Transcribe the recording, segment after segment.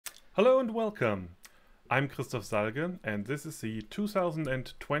Hello and welcome. I'm Christoph Salge and this is the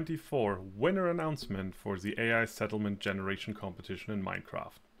 2024 winner announcement for the AI settlement generation competition in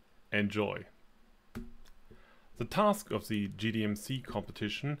Minecraft. Enjoy! The task of the GDMC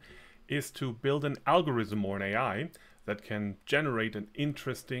competition is to build an algorithm or an AI that can generate an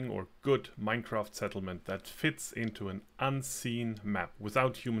interesting or good Minecraft settlement that fits into an unseen map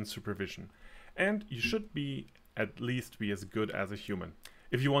without human supervision. And you should at least be as good as a human.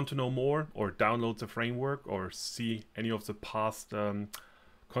 If you want to know more or download the framework or see any of the past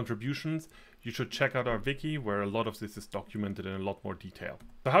contributions, you should check out our wiki where a lot of this is documented in a lot more detail.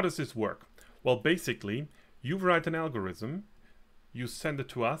 So how does this work? Well, basically, you write an algorithm, you send it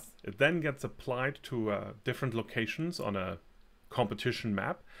to us, it then gets applied to different locations on a competition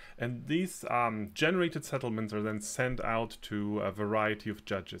map, and these generated settlements are then sent out to a variety of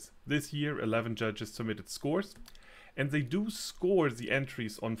judges. This year, 11 judges submitted scores. And they do score the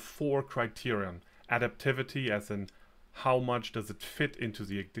entries on 4 criterion. Adaptivity, as in how much does it fit into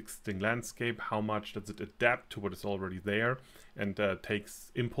the existing landscape, how much does it adapt to what is already there and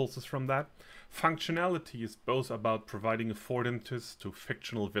takes impulses from that. Functionality is both about providing affordances to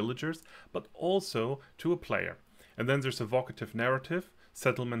fictional villagers, but also to a player. And then there's evocative narrative.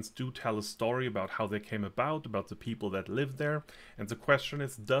 Settlements do tell a story about how they came about the people that live there. And the question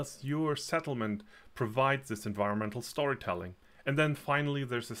is, does your settlement provide this environmental storytelling? And then finally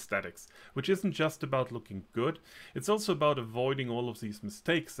there's aesthetics, which isn't just about looking good, it's also about avoiding all of these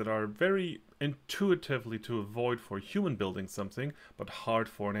mistakes that are very intuitively to avoid for a human building something, but hard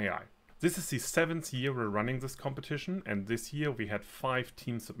for an AI. This is the 7th year we're running this competition, and this year we had 5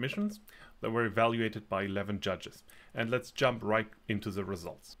 team submissions that were evaluated by 11 judges. And let's jump right into the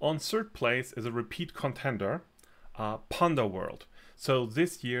results. On 3rd place is a repeat contender, Panda World. So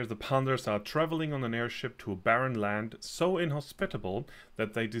this year the pandas are traveling on an airship to a barren land so inhospitable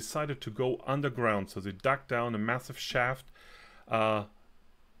that they decided to go underground. So they dug down a massive shaft, kind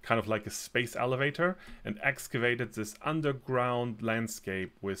of like a space elevator, and excavated this underground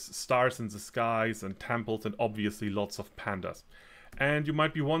landscape with stars in the skies and temples and obviously lots of pandas. And you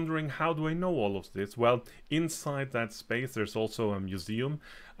might be wondering, how do I know all of this? Well, inside that space there's also a museum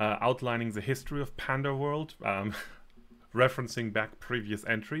outlining the history of Panda World, referencing back previous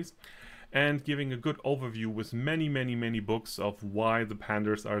entries, and giving a good overview with many books of why the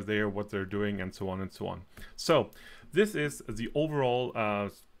pandas are there, what they're doing, and so on and so on. So this is the overall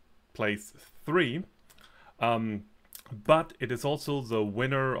place 3, but it is also the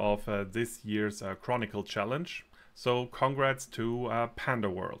winner of this year's Chronicle Challenge. So congrats to Panda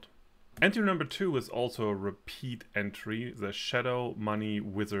World. Entry number 2 is also a repeat entry, the Shadow Money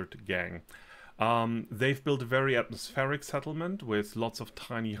Wizard Gang. They've built a very atmospheric settlement with lots of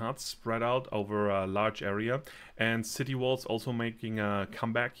tiny huts spread out over a large area, and city walls also making a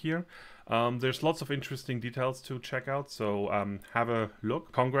comeback here. There's lots of interesting details to check out, so have a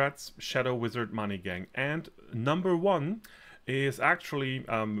look. Congrats, Shadow Wizard Money Gang. And number 1 is actually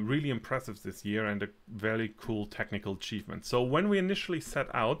really impressive this year and a very cool technical achievement. So when we initially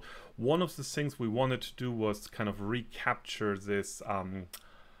set out, one of the things we wanted to do was kind of recapture this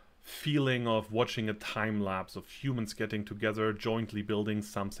feeling of watching a time lapse of humans getting together, jointly building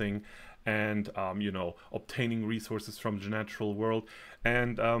something, and you know, obtaining resources from the natural world.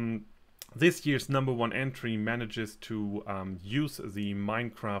 And this year's number 1 entry manages to use the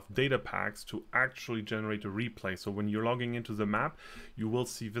Minecraft data packs to actually generate a replay. So when you're logging into the map, you will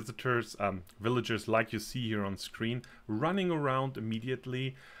see visitors, villagers like you see here on screen, running around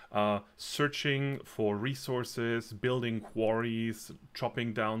immediately, searching for resources, building quarries,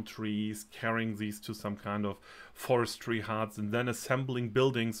 chopping down trees, carrying these to some kind of forestry huts, and then assembling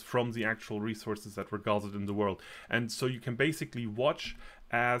buildings from the actual resources that were gathered in the world. And so you can basically watch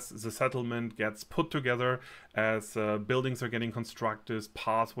as the settlement gets put together, as buildings are getting constructed,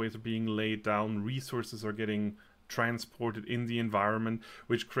 pathways are being laid down, resources are getting transported in the environment,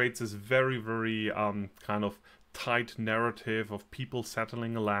 which creates this very kind of tight narrative of people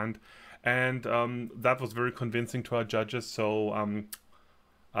settling a land. And that was very convincing to our judges, so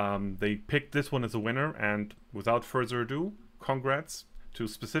they picked this one as a winner. And without further ado, congrats to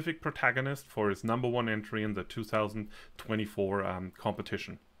specific protagonist for his number 1 entry in the 2024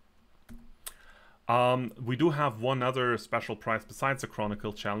 competition. We do have one other special prize besides the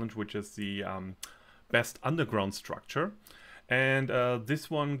Chronicle Challenge, which is the best underground structure. And this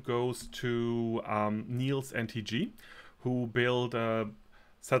one goes to Niels NTG, who built a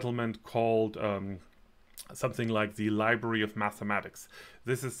settlement called something like the Library of Mathematics.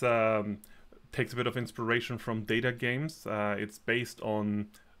 This is takes a bit of inspiration from data games. It's based on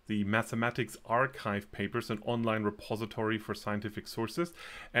the Mathematics Archive papers, an online repository for scientific sources,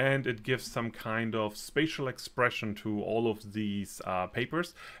 and it gives some kind of spatial expression to all of these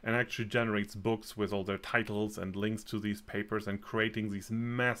papers, and actually generates books with all their titles and links to these papers, and creating this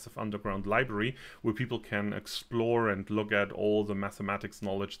massive underground library where people can explore and look at all the mathematics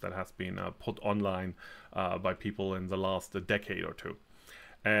knowledge that has been put online by people in the last decade or two.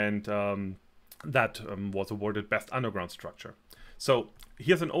 And that was awarded Best Underground Structure. So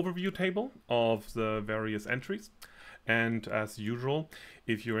here's an overview table of the various entries. And as usual,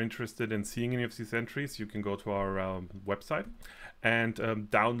 if you're interested in seeing any of these entries, you can go to our website and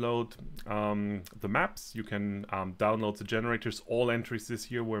download the maps. You can download the generators. All entries this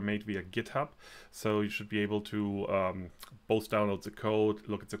year were made via GitHub. So you should be able to both download the code,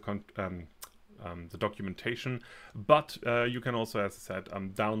 look at the documentation, but you can also, as I said,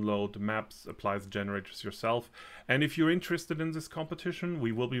 download maps, apply the generators yourself. And if you're interested in this competition,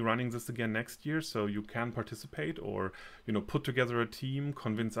 we will be running this again next year, so you can participate or, you know, put together a team,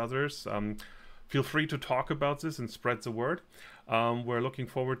 convince others. Feel free to talk about this and spread the word. We're looking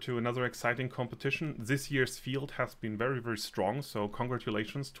forward to another exciting competition. This year's field has been very, very strong, so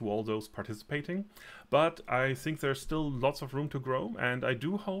congratulations to all those participating. But I think there's still lots of room to grow, and I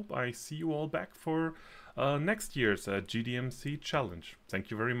do hope I see you all back for next year's GDMC challenge.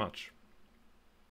 Thank you very much.